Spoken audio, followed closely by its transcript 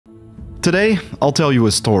Today, I'll tell you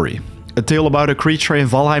a story. A tale about a creature in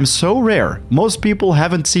Valheim so rare, most people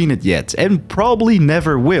haven't seen it yet and probably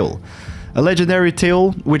never will. A legendary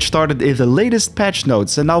tale which started in the latest patch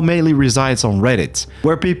notes and now mainly resides on Reddit,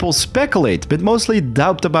 where people speculate but mostly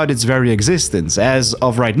doubt about its very existence. As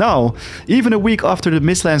of right now, even a week after the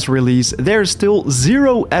Mistlands release, there's still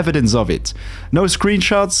zero evidence of it. No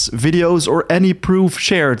screenshots, videos or any proof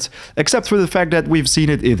shared, except for the fact that we've seen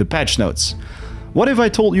it in the patch notes. What if I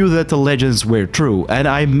told you that the legends were true and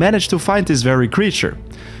I managed to find this very creature?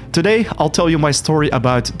 Today, I'll tell you my story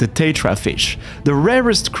about the Tetra Fish, the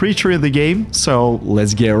rarest creature in the game, so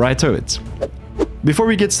let's get right to it. Before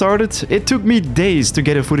we get started, it took me days to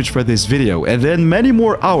get a footage for this video and then many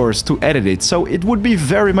more hours to edit it, so it would be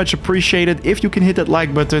very much appreciated if you can hit that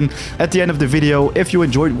like button at the end of the video if you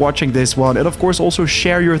enjoyed watching this one, and of course also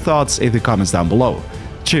share your thoughts in the comments down below.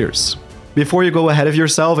 Cheers! Before you go ahead of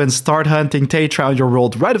yourself and start hunting Tetra on your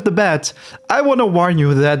world right off the bat, I want to warn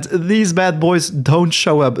you that these bad boys don't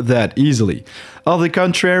show up that easily. On the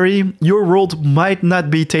contrary, your world might not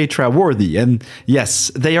be Tetra worthy, and yes,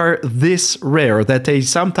 they are this rare that they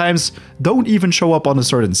sometimes don't even show up on a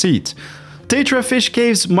certain seed. Tetra Fish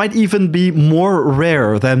caves might even be more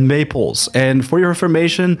rare than maypoles, and for your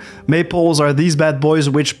information, maypoles are these bad boys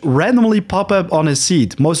which randomly pop up on a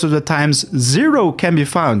seed. Most of the times 0 can be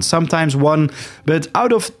found, sometimes 1, but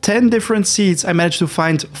out of 10 different seeds I managed to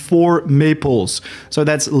find 4 maypoles, so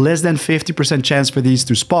that's less than 50% chance for these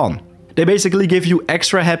to spawn. They basically give you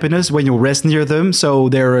extra happiness when you rest near them, so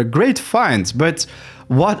they're a great find, but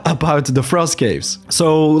what about the frost caves?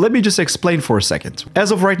 So let me just explain for a second.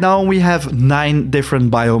 As of right now, we have 9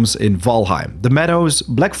 different biomes in Valheim. The meadows,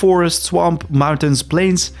 black forest, swamp, mountains,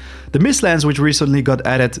 plains, the Mistlands which recently got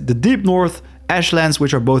added, the deep north, ashlands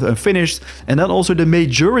which are both unfinished, and then also the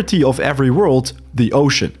majority of every world, the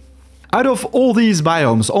ocean. Out of all these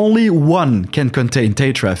biomes, only one can contain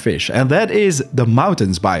Tetra Fish, and that is the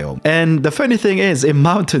mountains biome. And the funny thing is, in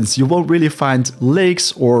mountains you won't really find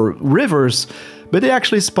lakes or rivers, but they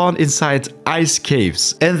actually spawn inside ice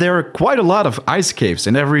caves. And there are quite a lot of ice caves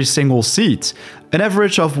in every single seed, an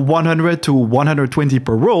average of 100 to 120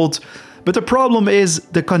 per world. But the problem is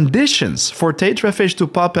the conditions for Tetra Fish to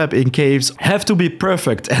pop up in caves have to be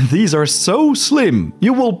perfect, and these are so slim,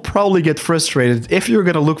 you will probably get frustrated if you're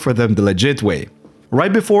gonna look for them the legit way.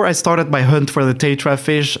 Right before I started my hunt for the Tetra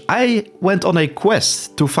Fish, I went on a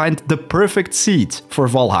quest to find the perfect seed for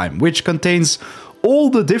Valheim, which contains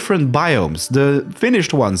all the different biomes, the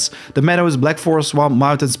finished ones, the meadows, black forest, swamp,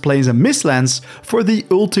 mountains, plains and mistlands, for the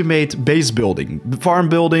ultimate base building, farm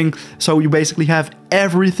building, so you basically have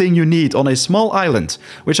everything you need on a small island,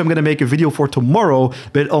 which I'm gonna make a video for tomorrow.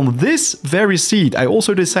 But on this very seed, I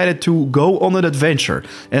also decided to go on an adventure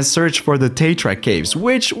and search for the Tetra caves,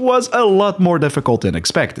 which was a lot more difficult than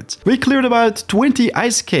expected. We cleared about 20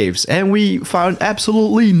 ice caves and we found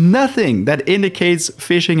absolutely nothing that indicates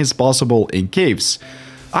fishing is possible in caves.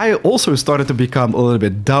 I also started to become a little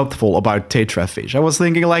bit doubtful about Tetra Fish. I was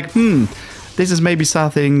thinking like, this is maybe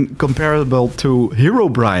something comparable to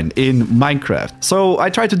Herobrine in Minecraft. So I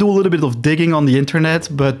tried to do a little bit of digging on the internet,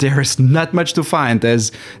 but there is not much to find,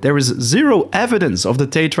 as there is zero evidence of the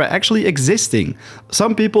Tetra actually existing.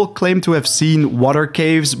 Some people claim to have seen water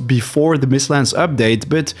caves before the Mistlands update,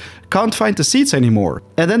 but can't find the seeds anymore.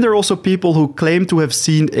 And then there are also people who claim to have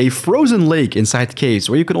seen a frozen lake inside caves,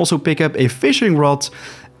 where you can also pick up a fishing rod,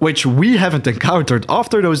 which we haven't encountered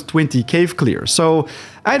after those 20 cave clears. So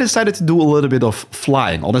I decided to do a little bit of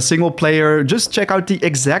flying on a single player, just check out the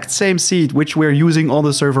exact same seed which we're using on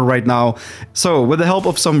the server right now. So with the help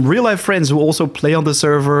of some real life friends who also play on the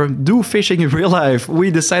server, do fishing in real life, we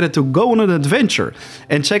decided to go on an adventure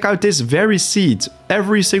and check out this very seed,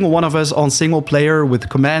 every single one of us on single player with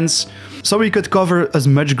commands, so we could cover as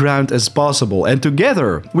much ground as possible. And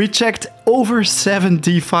together we checked over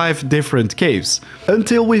 75 different caves,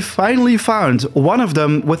 until we finally found one of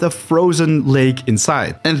them with a frozen lake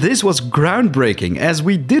inside. And this was groundbreaking, as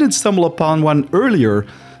we didn't stumble upon one earlier.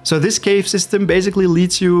 So this cave system basically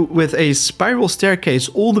leads you with a spiral staircase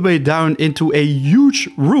all the way down into a huge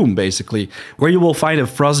room, basically, where you will find a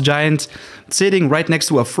frost giant sitting right next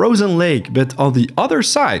to a frozen lake. But on the other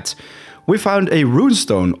side, we found a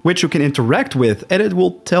runestone which you can interact with, and it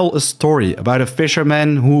will tell a story about a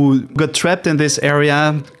fisherman who got trapped in this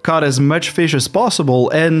area, caught as much fish as possible,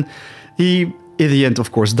 and he, in the end,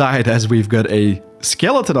 of course, died, as we've got a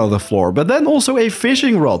skeleton on the floor, but then also a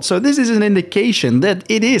fishing rod. So this is an indication that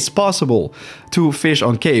it is possible to fish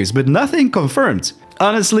on caves, but nothing confirmed.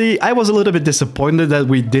 Honestly, I was a little bit disappointed that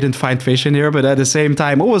we didn't find fish in here, but at the same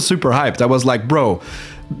time, I was super hyped. I was like, bro,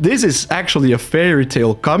 this is actually a fairy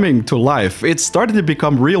tale coming to life. It's starting to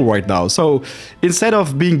become real right now. So instead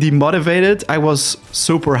of being demotivated, I was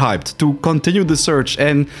super hyped to continue the search,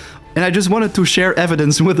 and I just wanted to share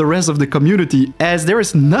evidence with the rest of the community, as there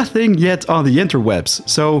is nothing yet on the interwebs.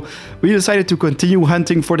 So we decided to continue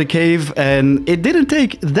hunting for the cave, and it didn't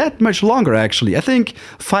take that much longer actually. I think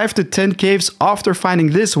 5 to 10 caves after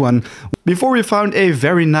finding this one, before we found a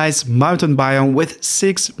very nice mountain biome with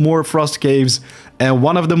 6 more frost caves, and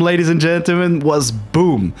one of them, ladies and gentlemen, was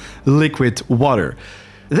boom, liquid water.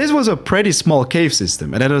 This was a pretty small cave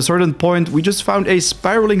system, and at a certain point we just found a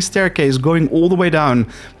spiraling staircase going all the way down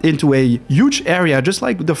into a huge area, just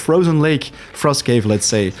like the frozen lake frost cave, let's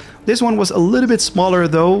say. This one was a little bit smaller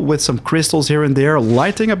though, with some crystals here and there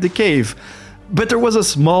lighting up the cave. But there was a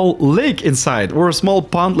small lake inside, or a small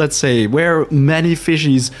pond, let's say, where many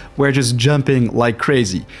fishies were just jumping like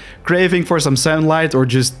crazy. Craving for some sunlight or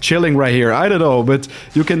just chilling right here, I don't know, but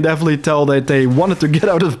you can definitely tell that they wanted to get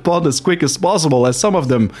out of the pond as quick as possible, as some of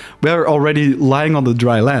them were already lying on the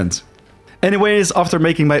dry land. Anyways, after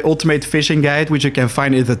making my ultimate fishing guide, which you can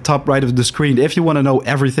find at the top right of the screen if you want to know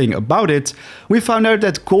everything about it, we found out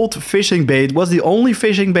that cold fishing bait was the only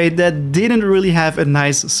fishing bait that didn't really have a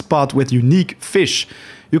nice spot with unique fish.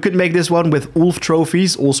 You could make this one with wolf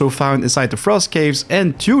trophies, also found inside the frost caves,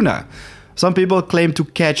 and tuna. Some people claim to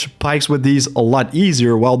catch pikes with these a lot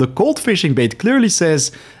easier, while the cold fishing bait clearly says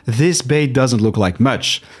this bait doesn't look like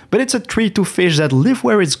much. But it's a treat to fish that live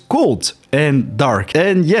where it's cold and dark.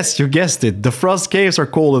 And yes, you guessed it, the frost caves are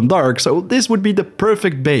cold and dark, so this would be the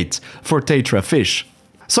perfect bait for Tetra fish.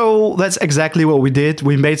 So that's exactly what we did.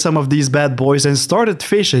 We made some of these bad boys and started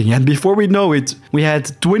fishing, and before we know it, we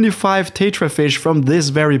had 25 Tetra fish from this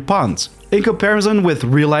very pond. In comparison with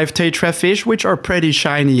real-life Tetra fish, which are pretty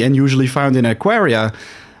shiny and usually found in aquaria,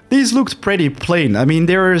 these looked pretty plain. I mean,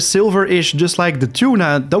 they're silver-ish, just like the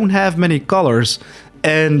tuna, don't have many colors.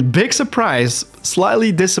 And big surprise,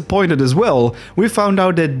 slightly disappointed as well, we found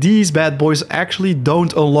out that these bad boys actually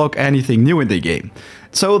don't unlock anything new in the game.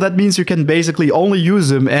 So that means you can basically only use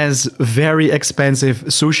them as very expensive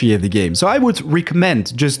sushi in the game. So I would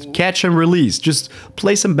recommend just catch and release, just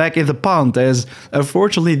place them back in the pond, as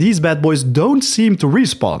unfortunately these bad boys don't seem to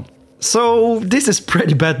respawn. So this is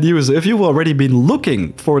pretty bad news if you've already been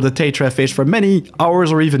looking for the Tetra fish for many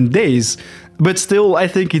hours or even days. But still, I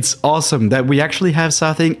think it's awesome that we actually have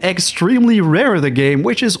something extremely rare in the game,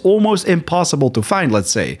 which is almost impossible to find,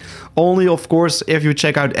 let's say. Only, of course, if you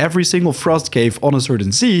check out every single frost cave on a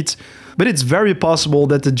certain seed. But it's very possible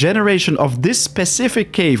that the generation of this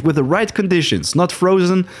specific cave with the right conditions, not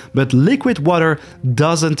frozen, but liquid water,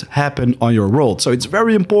 doesn't happen on your world. So it's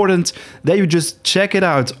very important that you just check it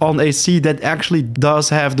out on a seed that actually does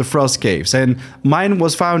have the frost caves. And mine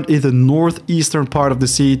was found in the northeastern part of the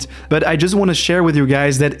seed, but I just want to share with you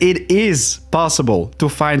guys that it is possible to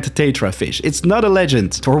find Tetra fish. It's not a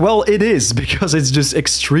legend, or well, it is, because it's just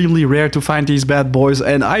extremely rare to find these bad boys,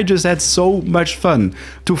 and I just had so much fun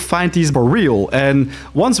to find these for real. And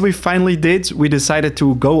once we finally did, we decided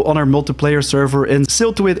to go on our multiplayer server and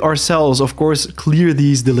still to it ourselves, of course, clear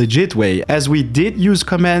these the legit way, as we did use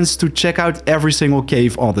commands to check out every single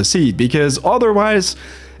cave on the seed, because otherwise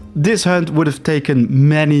this hunt would have taken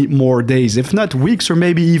many more days, if not weeks or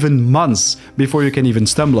maybe even months, before you can even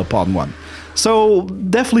stumble upon one. So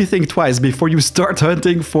definitely think twice before you start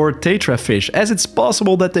hunting for Tetra fish, as it's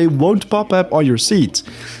possible that they won't pop up on your seed.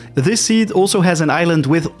 This seed also has an island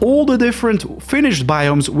with all the different finished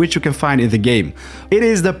biomes which you can find in the game. It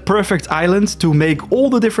is the perfect island to make all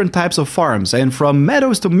the different types of farms, and from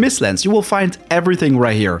meadows to mistlands you will find everything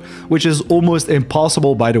right here, which is almost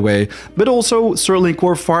impossible, by the way. But also Sterling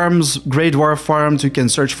Core farms, Grey Dwarf farms, you can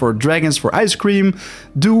search for dragons for ice cream,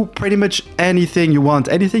 do pretty much anything you want,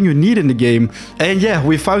 anything you need in the game. And yeah,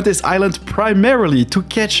 we found this island primarily to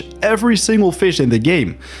catch every single fish in the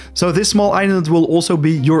game. So this small island will also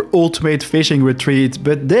be your ultimate fishing retreat,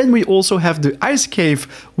 but then we also have the ice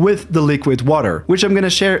cave with the liquid water, which I'm gonna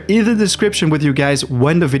share in the description with you guys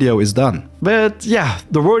when the video is done. But yeah,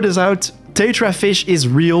 the word is out, Tetra fish is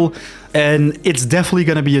real, and it's definitely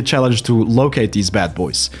gonna be a challenge to locate these bad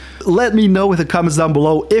boys. Let me know in the comments down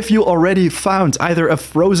below if you already found either a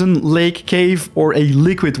frozen lake cave or a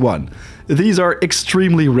liquid one. These are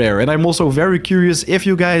extremely rare, and I'm also very curious if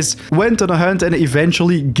you guys went on a hunt and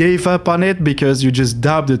eventually gave up on it because you just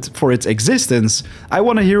doubted for its existence. I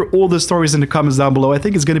want to hear all the stories in the comments down below. I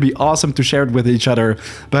think it's going to be awesome to share it with each other.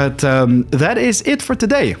 But that is it for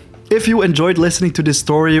today. If you enjoyed listening to this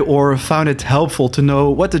story or found it helpful to know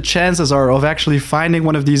what the chances are of actually finding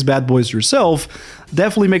one of these bad boys yourself,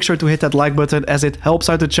 definitely make sure to hit that like button as it helps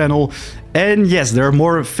out the channel. And yes, there are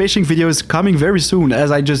more fishing videos coming very soon,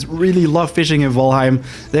 as I just really love fishing in Valheim.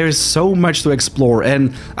 There is so much to explore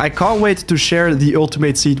and I can't wait to share the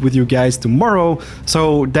ultimate seed with you guys tomorrow,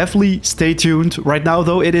 so definitely stay tuned. Right now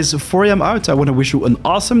though, it is 4 AM out. I want to wish you an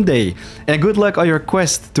awesome day and good luck on your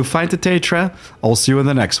quest to find the Tetra. I'll see you in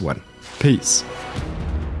the next one. Peace.